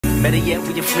Better yet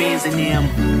with your friends and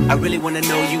them. I really wanna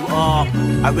know you all.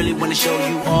 I really wanna show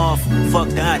you off. Fuck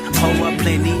that, pour up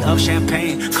plenty of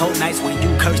champagne. Cold nights when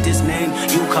you curse this name.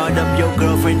 You called up your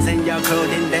girlfriends and y'all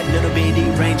curled in that little bitty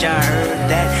range. I heard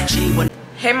that she was.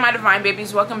 Hey my divine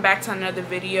babies, welcome back to another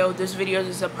video. This video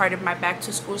is a part of my back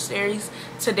to school series.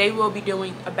 Today we'll be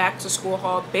doing a back to school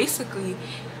haul. Basically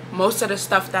most of the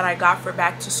stuff that I got for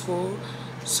back to school.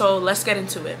 So let's get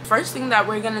into it. First thing that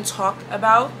we're gonna talk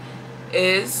about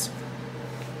is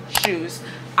shoes.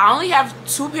 I only have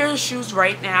 2 pairs of shoes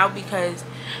right now because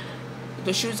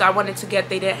the shoes I wanted to get,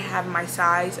 they didn't have my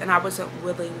size and I wasn't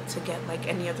willing to get like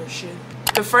any other shoe.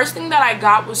 The first thing that I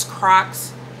got was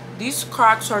Crocs. These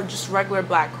Crocs are just regular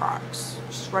black Crocs.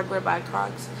 Just regular black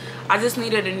Crocs. I just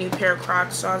needed a new pair of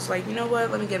Crocs, so I was like, you know what?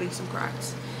 Let me get me some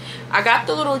Crocs. I got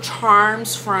the little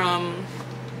charms from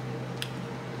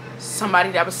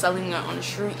somebody that was selling it on the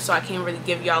street, so I can't really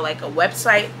give y'all like a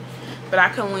website, but I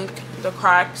can link the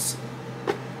Crocs,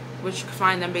 which you can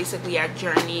find them basically at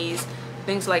Journeys,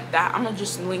 things like that. I'm gonna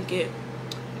just link it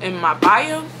in my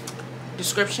bio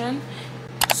description.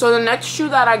 So the next shoe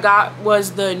that I got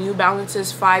was the New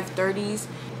Balances 530s.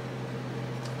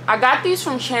 I got these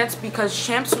from Champs because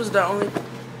Champs was the only,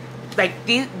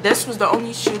 this was the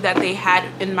only shoe that they had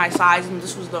in my size, and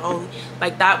this was the only,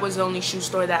 that was the only shoe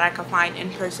store that I could find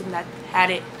in person that had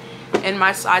it in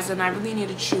my size, and I really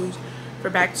needed shoes for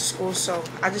back to school, so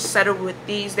I just settled with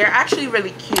these. They're actually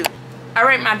really cute.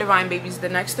 Alright my divine babies, the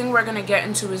next thing we're gonna get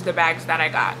into is the bags that I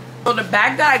got. So the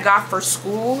bag that I got for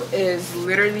school is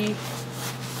literally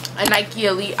a Nike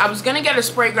Elite. I was gonna get a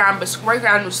spray ground, but spray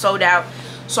ground was sold out,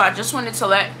 so I just wanted to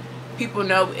let people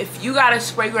know, if you got a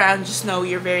spray ground, just know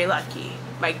you're very lucky.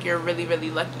 Like, you're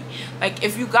really lucky. Like,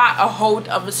 if you got a hold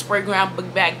of a spray ground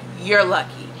book bag, you're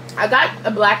lucky. I got a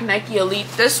black Nike Elite.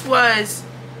 This was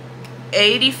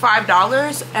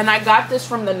 $85 and I got this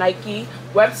from the Nike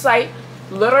website.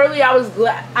 Literally, I was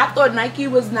glad. I thought Nike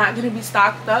was not gonna be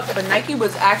stocked up, but Nike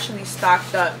was actually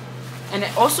stocked up, and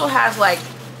it also has like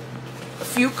a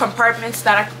few compartments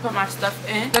that I could put my stuff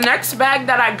in. The next bag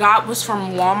that I got was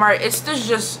from Walmart. It's this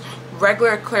just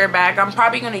regular clear bag. I'm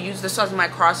probably gonna use this as my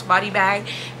crossbody bag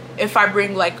if I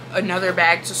bring like another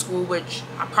bag to school, which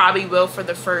I probably will for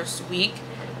the first week,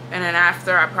 and then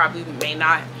after I probably may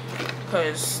not,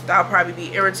 because that'll probably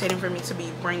be irritating for me to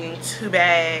be bringing 2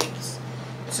 bags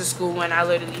to school when I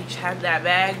literally have that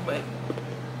bag. But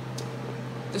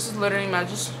this is literally my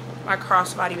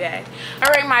crossbody bag.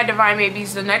 Alright my divine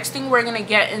babies, the next thing we're gonna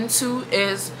get into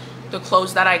is the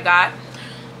clothes that I got.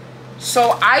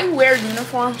 So I wear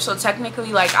uniform, so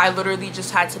technically like I literally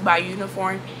just had to buy a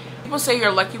uniform. People say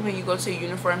you're lucky when you go to a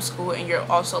uniform school, and you're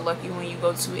also lucky when you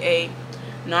go to a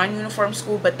non-uniform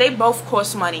school, but they both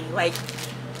cost money. Like,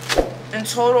 in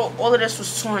total, all of this was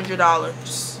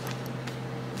 $200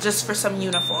 just for some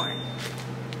uniform.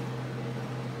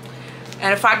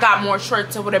 And if I got more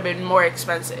shorts, it would have been more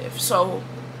expensive. So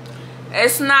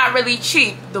it's not really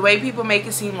cheap the way people make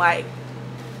it seem like.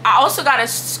 I also got a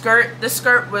skirt. This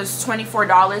skirt was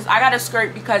 $24. I got a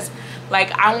skirt because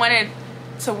like I wanted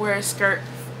to wear a skirt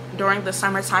during the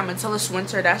summertime until it's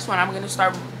winter. That's when I'm gonna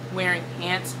start wearing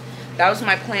pants. That was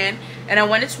my plan. And then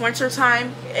when it's winter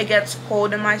time, it gets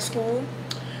cold in my school,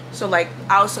 so like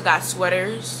I also got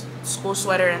sweaters, school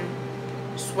sweater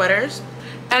and sweaters.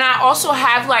 And I also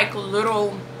have like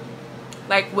little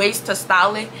like ways to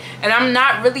style it, and I'm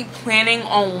not really planning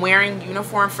on wearing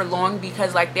uniform for long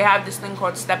because like they have this thing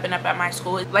called stepping up at my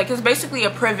school. Like, it's basically a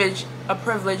privilege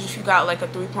if you got like a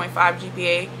 3.5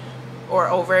 GPA or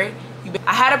over it.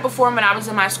 I had it before when I was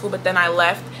in my school, but then I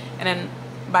left, and then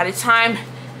by the time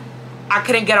I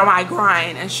couldn't get on my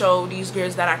grind and show these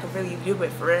girls that I could really do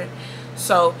it for it,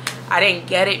 so I didn't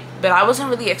get it. But I wasn't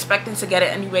really expecting to get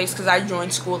it anyways because I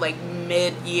joined school like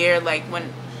mid-year, like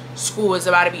when school was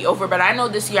about to be over. But I know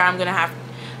this year I'm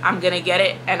gonna get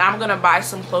it, and I'm gonna buy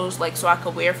some clothes like so I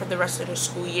could wear for the rest of the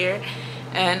school year,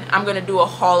 and I'm gonna do a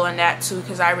haul on that too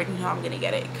because I already know I'm gonna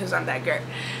get it because I'm that girl.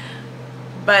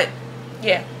 But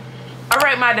yeah.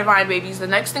 Alright my divine babies, the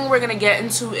next thing we're gonna get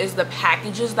into is the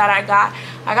packages that I got.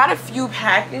 I got a few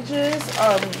packages.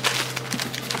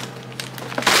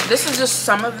 This is just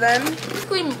some of them.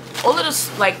 Basically all of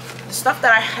this, like the stuff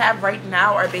that I have right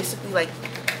now, are basically like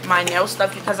my nail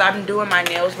stuff because I've been doing my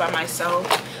nails by myself.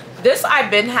 This, I've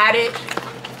been had it.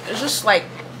 It's just like,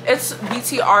 it's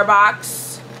BTR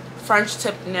box French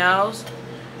tip nails.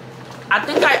 I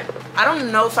think I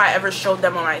don't know if I ever showed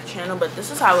them on my channel, but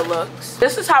this is how it looks.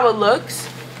 This is how it looks.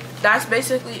 That's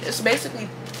basically, it's basically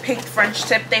pink French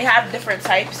tip. They have different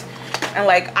types, and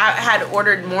like I had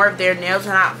ordered more of their nails,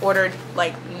 and I ordered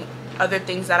like other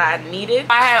things that I needed.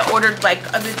 I had ordered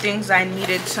like other things I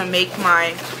needed to make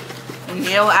my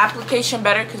nail application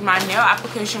better, because my nail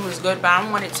application was good, but I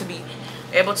don't want it to be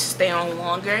able to stay on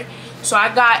longer. So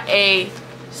I got a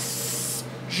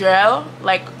gel,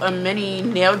 like a mini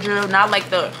nail drill, not like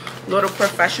the little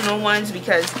professional ones,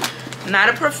 because I'm not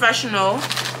a professional.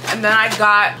 And then I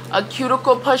got a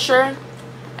cuticle pusher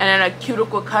and then a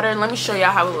cuticle cutter. Let me show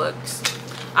y'all how it looks.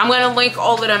 I'm gonna link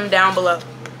all of them down below.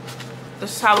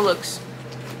 This is how it looks.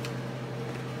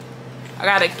 I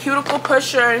got a cuticle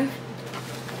pusher,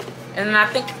 and then I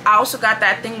think I also got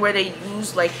that thing where they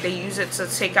use it to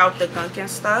take out the gunk and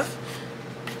stuff.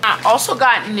 I also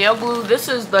got nail glue. This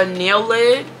is the nail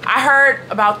lid. I heard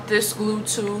about this glue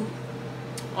too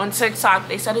on TikTok.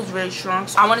 They said it's really strong,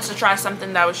 so I wanted to try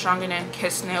something that was stronger than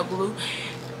Kiss nail glue.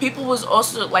 People was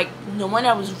also like, the one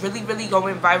that was really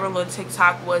going viral on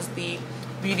TikTok was the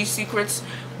Beauty Secrets,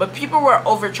 but people were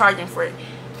overcharging for it.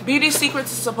 Beauty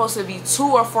Secrets is supposed to be $2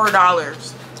 or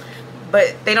 $4,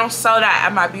 but they don't sell that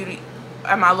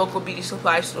at my local beauty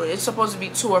supply store. It's supposed to be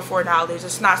 $2 or $4.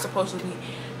 It's not supposed to be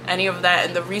any of that.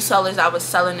 And the resellers I was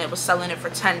selling it for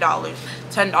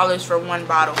 $10 for one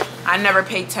bottle. I never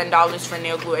paid $10 for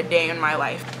nail glue a day in my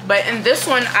life. But in this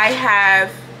one I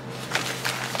have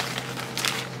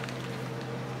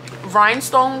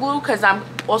rhinestone glue, because I'm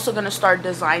also gonna start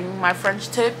designing my French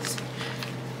tips.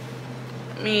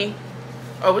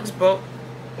 Oh, it's both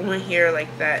on here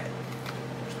like that.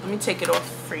 Let me take it off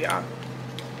for y'all.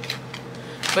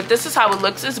 But this is how it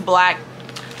looks. It's black.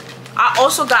 I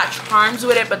also got charms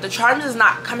with it, but the charms is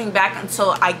not coming back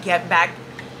until I get back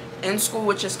in school,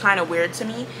 which is kind of weird to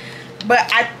me.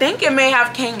 But I think it may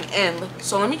have came in,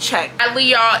 so let me check. Sadly,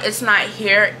 y'all, it's not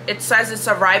here. It says it's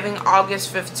arriving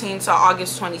August 15th to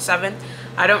August 27th.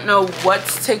 I don't know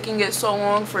what's taking it so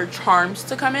long for charms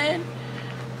to come in,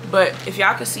 but if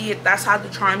y'all can see it, that's how the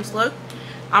charms look.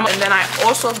 And then I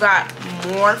also got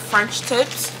more French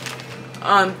tips,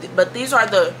 but these are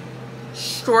the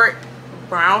short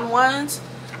brown ones,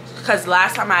 because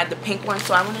last time I had the pink one,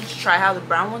 so I wanted to try how the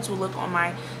brown ones will look on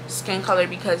my skin color,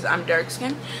 because I'm dark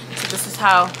skinned. So this is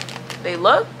how they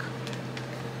look.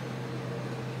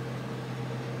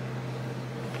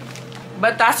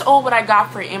 But that's all what I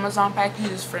got for Amazon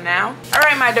packages for now.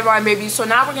 Alright, my Divine babies, so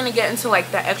now we're gonna get into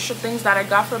like the extra things that I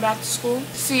got for back to school.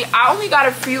 See, I only got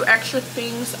a few extra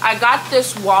things. I got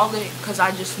this wallet because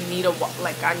I just need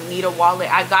I need a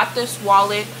wallet. I got this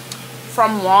wallet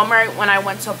from Walmart when I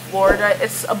went to Florida.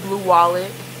 It's a blue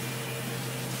wallet.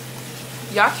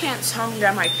 Y'all can't tell me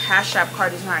that my Cash App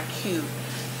card is not cute.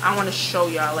 I want to show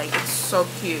y'all, like, it's so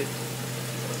cute.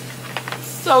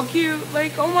 So cute,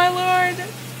 like, oh my lord.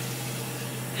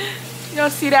 Y'all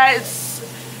see that? It's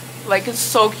like, it's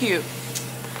so cute.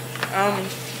 And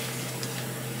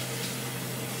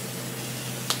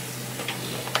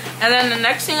then the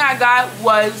next thing I got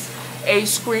was a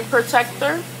screen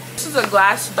protector. This is a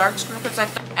glass dark screen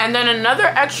protector. And then another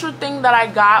extra thing that I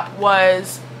got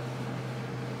was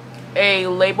a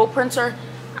label printer.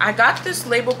 I got this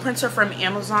label printer from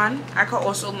Amazon. I could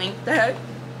also link that.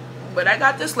 But I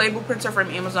got this label printer from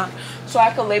Amazon so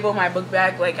I could label my book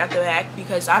bag like at the back,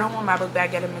 because I don't want my book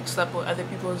bag getting mixed up with other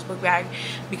people's book bag,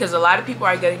 because a lot of people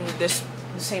are getting the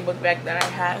same book bag that I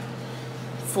have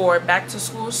for back to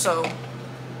school. So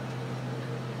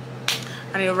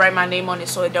I need to write my name on it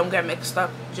so it don't get mixed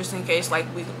up, just in case, like,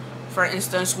 for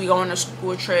instance, we go on a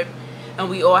school trip and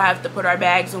we all have to put our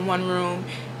bags in one room,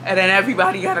 and then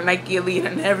everybody got a Nike Elite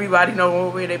and everybody know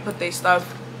where they put their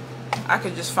stuff. I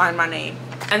could just find my name.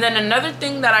 And then another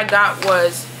thing that I got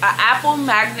was an Apple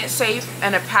magnet safe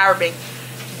and a power bank.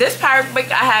 This power bank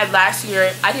I had last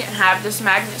year. I didn't have this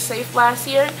magnet safe last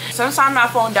year. Sometimes my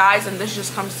phone dies and this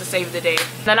just comes to save the day.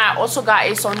 Then I also got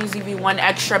a Sony ZV-1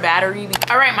 extra battery.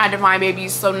 Alright, my Divine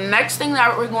babies, so the next thing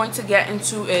that we're going to get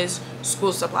into is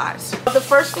school supplies. The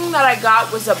first thing that I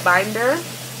got was a binder.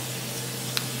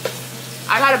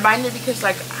 I got a binder because,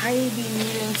 like, I be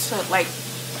needing to, like,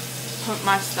 put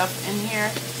my stuff in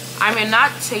here. I may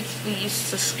not take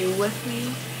these to school with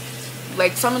me.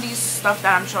 Like, some of these stuff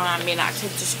that I'm showing I may not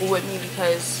take to school with me,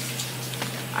 because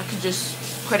I could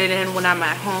just put it in when I'm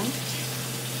at home.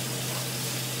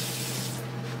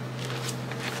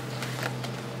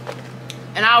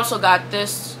 And I also got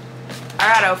this.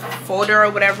 I got a folder or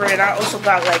whatever, and I also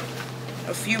got like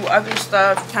a few other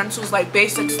stuff, pencils, like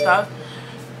basic stuff.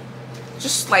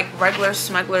 Just like regular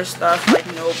smuggler stuff, like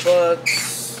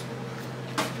notebooks.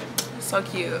 So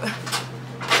cute.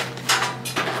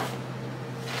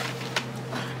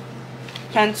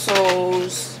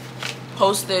 Pencils,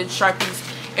 postage,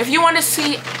 Sharpies. If you want to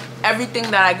see everything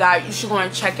that I got, you should go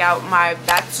and check out my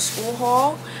back to school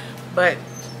haul. But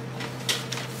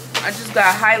I just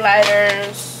got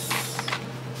highlighters,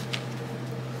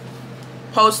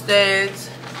 Post-its,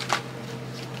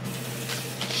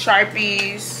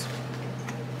 Sharpies,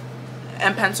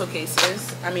 and pencil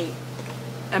cases.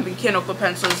 And mechanical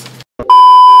pencils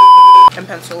and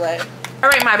pencil lead.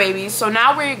 Alright, my babies, so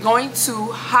now we're going to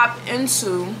hop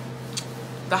into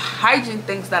the hygiene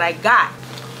things that I got.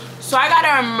 So I got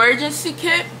an emergency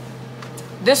kit.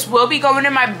 This will be going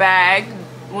in my bag.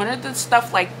 One of the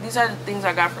stuff, like, these are the things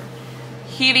I got for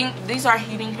heating. These are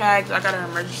heating pads. I got an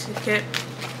emergency kit.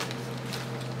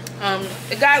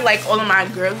 It got like all of my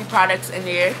girly products in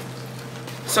there.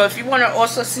 So if you want to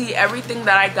also see everything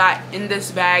that I got in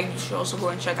this bag, you should also go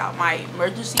and check out my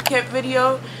emergency kit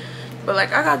video. But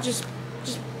like, I got just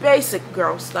basic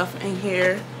girl stuff in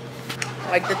here,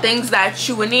 like the things that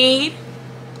you would need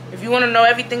if you want to know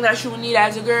everything that you would need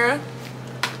as a girl.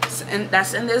 And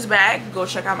that's in this bag. Go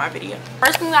check out my video.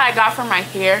 First thing that I got for my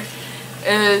hair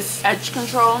is edge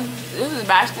control. This is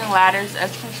Baskin Ladder's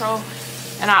edge control.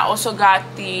 And I also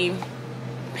got the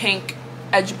pink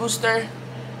edge booster.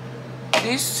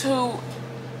 These two,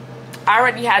 I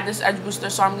already had this edge booster,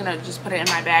 so I'm gonna just put it in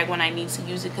my bag when I need to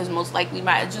use it, because most likely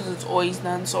my edges is always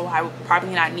done, so I would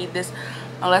probably not need this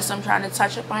unless I'm trying to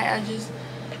touch up my edges.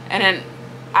 And then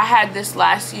I had this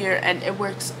last year and it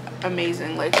works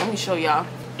amazing. Like, let me show y'all.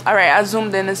 All right, I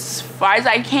zoomed in as far as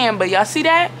I can, but y'all see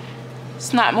that?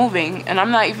 It's not moving, and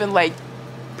I'm not even like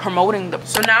promoting them.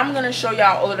 So now I'm gonna show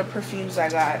y'all all of the perfumes I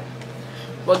got.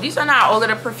 Well, these are not all of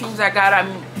the perfumes I got. I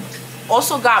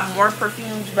also got more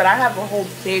perfumes, but I have a whole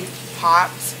big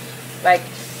box. Like,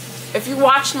 if you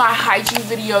watched my hygiene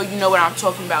video, you know what I'm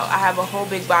talking about. I have a whole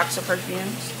big box of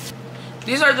perfumes.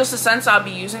 These are just the scents I'll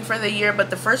be using for the year,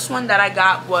 but the first one that I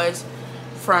got was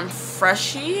from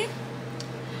Freshie.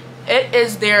 It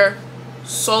is their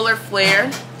Solar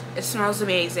Flare. It smells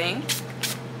amazing.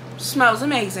 Smells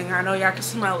amazing. I know y'all can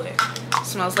smell it. It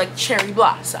smells like cherry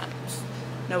blossoms.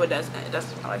 No, it doesn't. It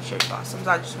doesn't smell like cherry blossoms.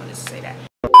 I just wanted to say that.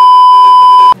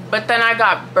 But then I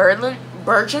got Burlington.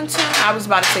 I was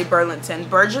about to say Burlington.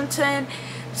 Burlington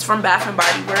is from Bath and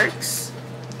Body Works.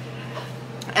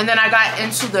 And then I got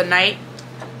Into the Night.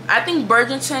 I think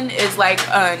Burlington is like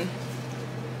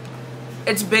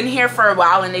it's been here for a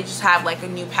while and they just have like a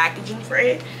new packaging for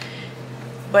it.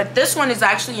 But this one is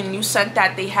actually a new scent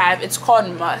that they have. It's called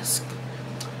Musk.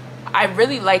 I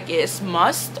really like it. It's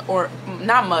musk, or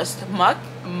not musk,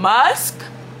 musk.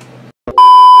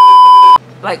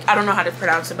 Like, I don't know how to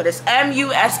pronounce it, but it's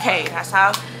M-U-S-K. That's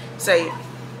how I say it.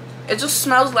 It just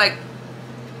smells like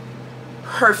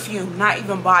perfume, not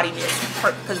even body mist.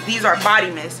 Because these are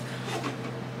body mist.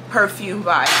 Perfume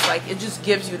vibes. Like, it just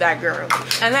gives you that girl.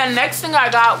 And then next thing I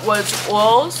got was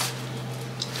oils.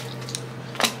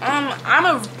 I'm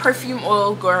a perfume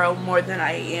oil girl more than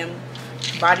I am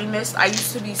body mist. I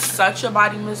used to be such a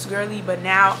body mist girly, but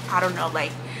now I don't know,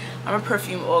 like, I'm a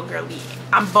perfume oil girly.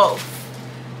 I'm both,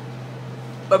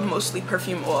 but mostly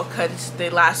perfume oil because they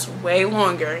last way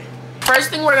longer. First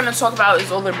thing we're gonna talk about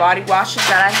is all the body washes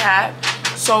that I have.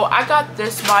 So I got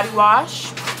this body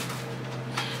wash.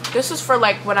 This is for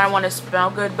like when I want to smell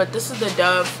good, but this is the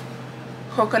Dove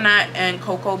Coconut and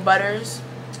Cocoa Butters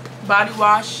body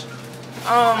wash.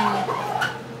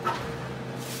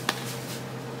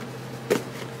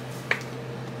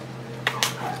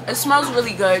 It smells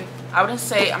really good. I wouldn't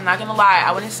say, I'm not gonna lie,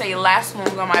 I wouldn't say it lasts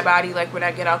long on my body. Like when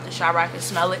I get out the shower I can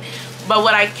smell it. But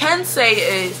what I can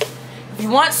say is, if you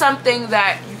want something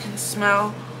that you can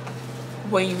smell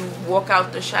when you walk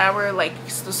out the shower, like you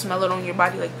still smell it on your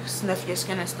body, like sniff your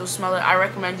skin and still smell it, I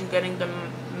recommend you getting the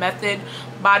Method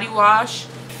body wash.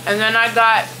 And then I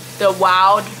got the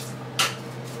Wild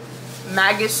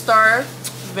Magistar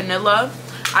Vanilla.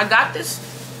 I got this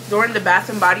during the Bath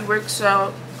and Body Works,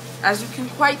 so as you can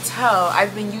quite tell,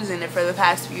 I've been using it for the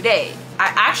past few days.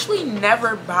 I actually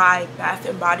never buy Bath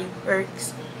and Body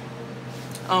Works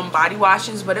body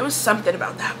washes, but it was something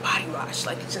about that body wash.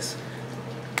 Like, it just,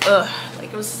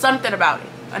 like, it was something about it.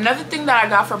 Another thing that I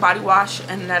got for body wash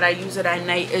and that I use it at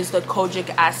night is the kojic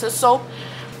acid soap.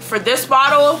 For this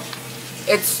bottle,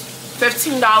 it's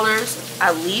 $15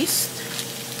 at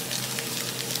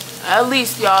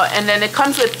least, y'all. And then it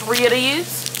comes with 3 of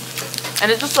these.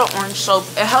 And it's just an orange soap.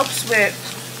 It helps with,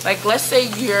 like, let's say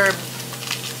you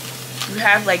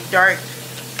have like dark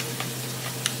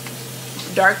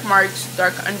marks,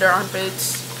 dark under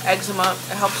armpits, eczema.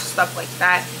 It helps with stuff like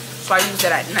that. So I use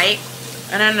it at night.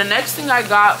 And then the next thing I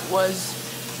got was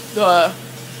the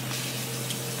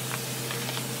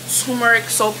turmeric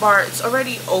soap bar. It's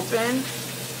already open.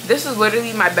 This is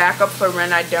literally my backup for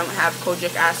when I don't have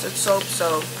kojic acid soap.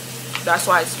 So that's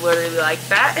why it's literally like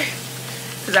that.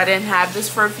 Because I didn't have this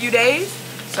for a few days.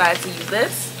 so I had to use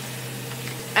this.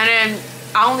 And then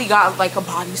I only got like a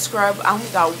body scrub. I only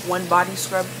got one body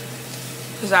scrub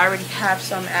because I already have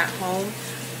some at home.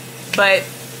 But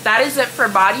that is it for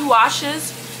body washes.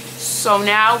 So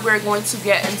now we're going to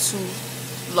get into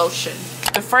lotion.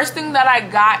 The first thing that I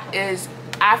got is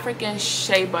African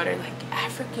shea butter. Like,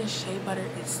 African shea butter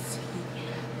is tea.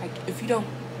 Like, if you don't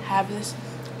have this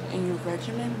in your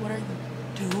regimen, what are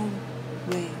you doing?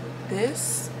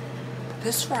 This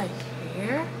right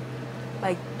here,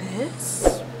 like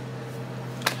this,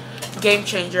 game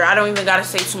changer. I don't even gotta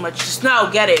say too much. Just know,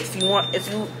 get it. If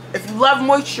you love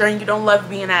moisture and you don't love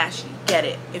being ashy, get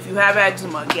it. If you have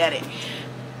eczema, get it.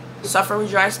 Suffer with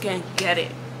dry skin, get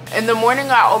it. In the morning,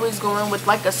 I always go in with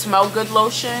like a smell good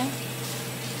lotion.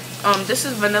 This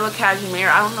is vanilla cashmere.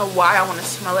 I don't know why I want to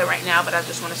smell it right now, but I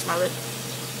just want to smell it.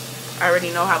 I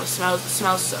already know how it smells. It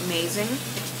smells amazing.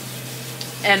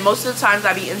 And most of the times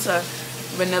I be into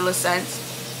vanilla scents.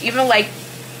 Even like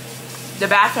the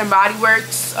Bath and Body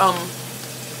Works.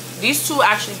 These two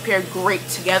actually pair great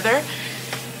together.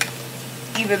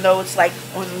 Even though it's like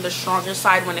on the stronger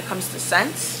side when it comes to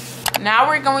scents. Now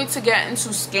we're going to get into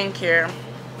skincare.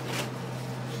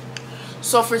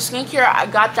 So for skincare, I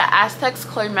got the Aztecs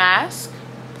Clay Mask.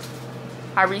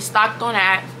 I restocked on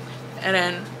that. And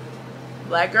then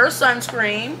Black Girl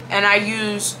Sunscreen. And I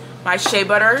use my shea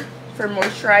butter for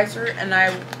moisturizer. And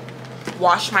I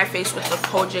wash my face with the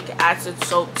kojic acid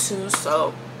soap too.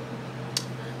 So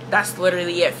that's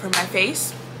literally it for my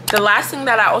face. The last thing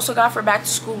that I also got for back to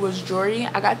school was jewelry.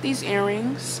 I got these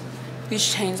earrings.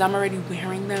 These chains, I'm already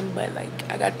wearing them, but like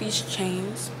I got these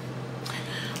chains.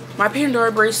 My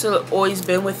Pandora bracelet always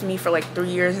been with me for like 3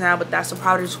 years now, but that's a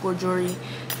powder school jewelry.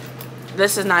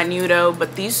 This is not new though,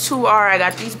 but these two are. I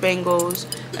got these bangles,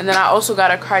 and then I also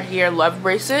got a Cartier Love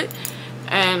bracelet,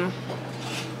 and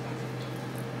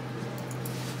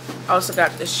I also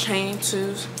got this chain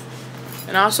too,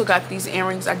 and I also got these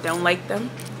earrings. I don't like them,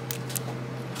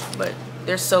 but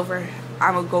they're silver.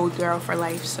 I'm a gold girl for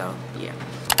life, so yeah.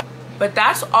 But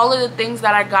that's all of the things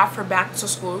that I got for back to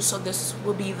school. So this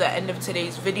will be the end of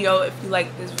today's video. If you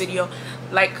like this video,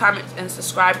 like, comment, and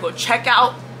subscribe. Go check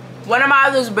out one of my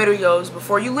other videos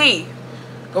before you leave.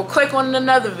 Go click on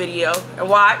another video and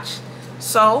watch.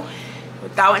 So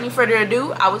without any further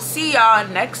ado, I will see y'all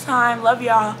next time. Love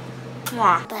y'all.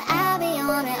 Mwah. But I'll be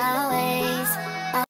on it always.